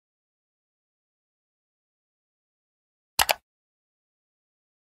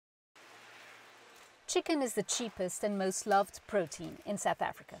Chicken is the cheapest and most loved protein in South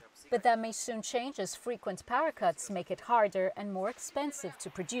Africa. But that may soon change as frequent power cuts make it harder and more expensive to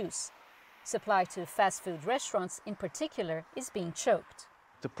produce. Supply to fast food restaurants in particular is being choked.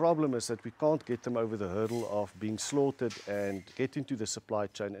 The problem is that we can't get them over the hurdle of being slaughtered and get into the supply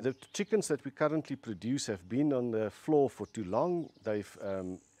chain. The chickens that we currently produce have been on the floor for too long. They've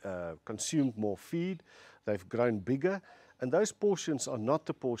consumed more feed, they've grown bigger, and those portions are not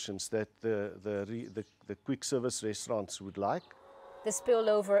the portions that the quick service restaurants would like. The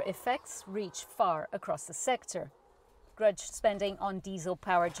spillover effects reach far across the sector. Grudge spending on diesel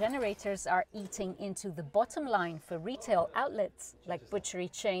power generators are eating into the bottom line for retail outlets like butchery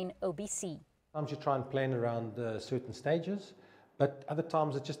chain OBC. Sometimes you try and plan around certain stages, but other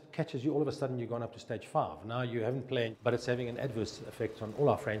times it just catches you. All of a sudden you've gone up to stage 5. Now you haven't planned, but it's having an adverse effect on all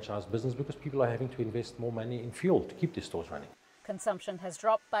our franchise business because people are having to invest more money in fuel to keep their stores running. Consumption has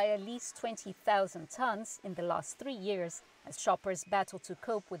dropped by at least 20,000 tons in the last 3 years as shoppers battle to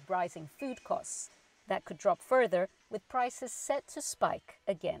cope with rising food costs. That could drop further with prices set to spike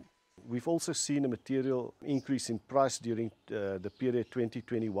again. We've also seen a material increase in price during the period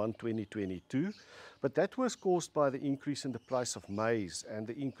 2021-2022, but that was caused by the increase in the price of maize and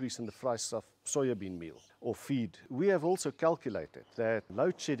the increase in the price of soybean meal or feed. We have also calculated that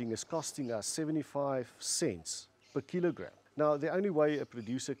load shedding is costing us 75 cents per kilogram. Now, the only way a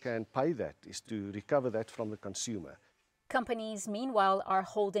producer can pay that is to recover that from the consumer. Companies, meanwhile, are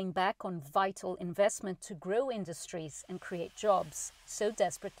holding back on vital investment to grow industries and create jobs so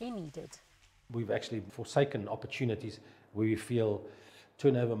desperately needed. We've actually forsaken opportunities where we feel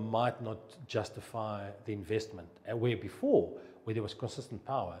turnover might not justify the investment. And where before, where there was consistent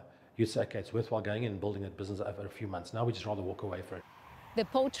power, you'd say, okay, it's worthwhile going in and building that business over a few months. Now we just rather walk away from it. The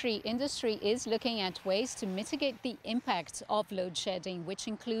poultry industry is looking at ways to mitigate the impact of load shedding, which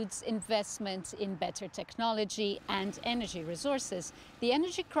includes investment in better technology and energy resources. The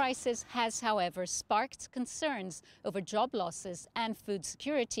energy crisis has, however, sparked concerns over job losses and food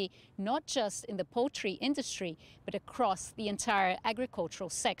security, not just in the poultry industry, but across the entire agricultural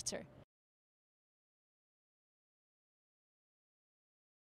sector.